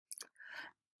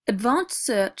Advanced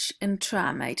search in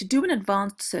TRAME. To do an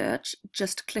advanced search,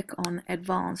 just click on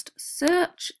Advanced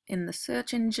Search in the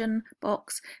search engine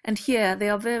box, and here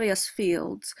there are various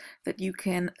fields that you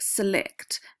can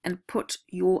select and put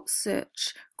your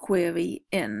search query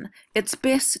in. It's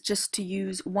best just to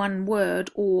use one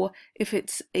word, or if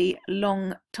it's a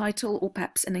long title or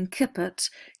perhaps an incipit,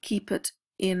 keep it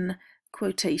in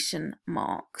quotation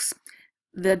marks.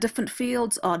 The different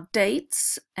fields are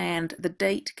dates, and the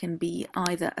date can be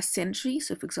either a century.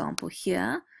 So for example,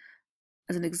 here,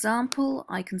 as an example,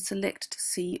 I can select to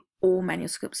see all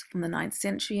manuscripts from the 9th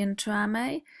century in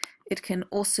TRAME. It can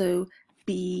also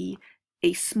be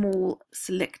a small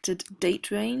selected date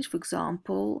range, for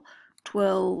example,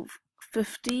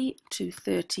 1250 to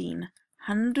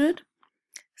 1300.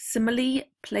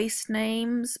 Similarly, place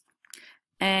names,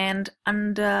 and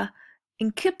under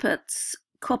incipits,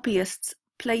 copyists,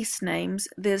 place names,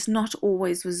 there's not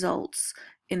always results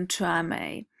in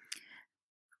TRAME.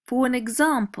 For an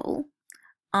example,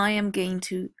 I am going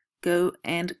to go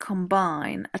and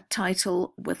combine a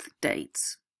title with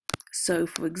dates. So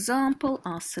for example,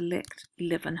 I'll select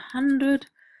 1100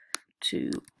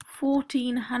 to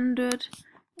 1400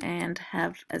 and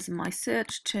have as my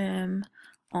search term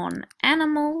on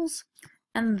animals,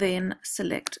 and then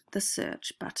select the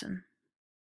search button.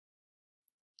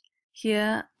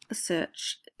 Here the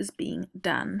search is being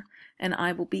done, and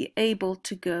I will be able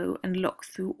to go and look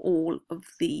through all of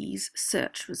these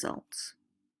search results.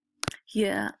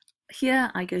 Here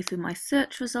I go through my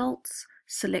search results,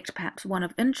 select perhaps one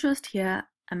of interest, here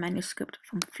a manuscript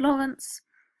from Florence,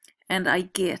 and I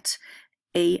get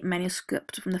a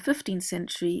manuscript from the 15th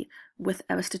century with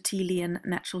Aristotelian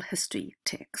natural history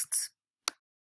texts.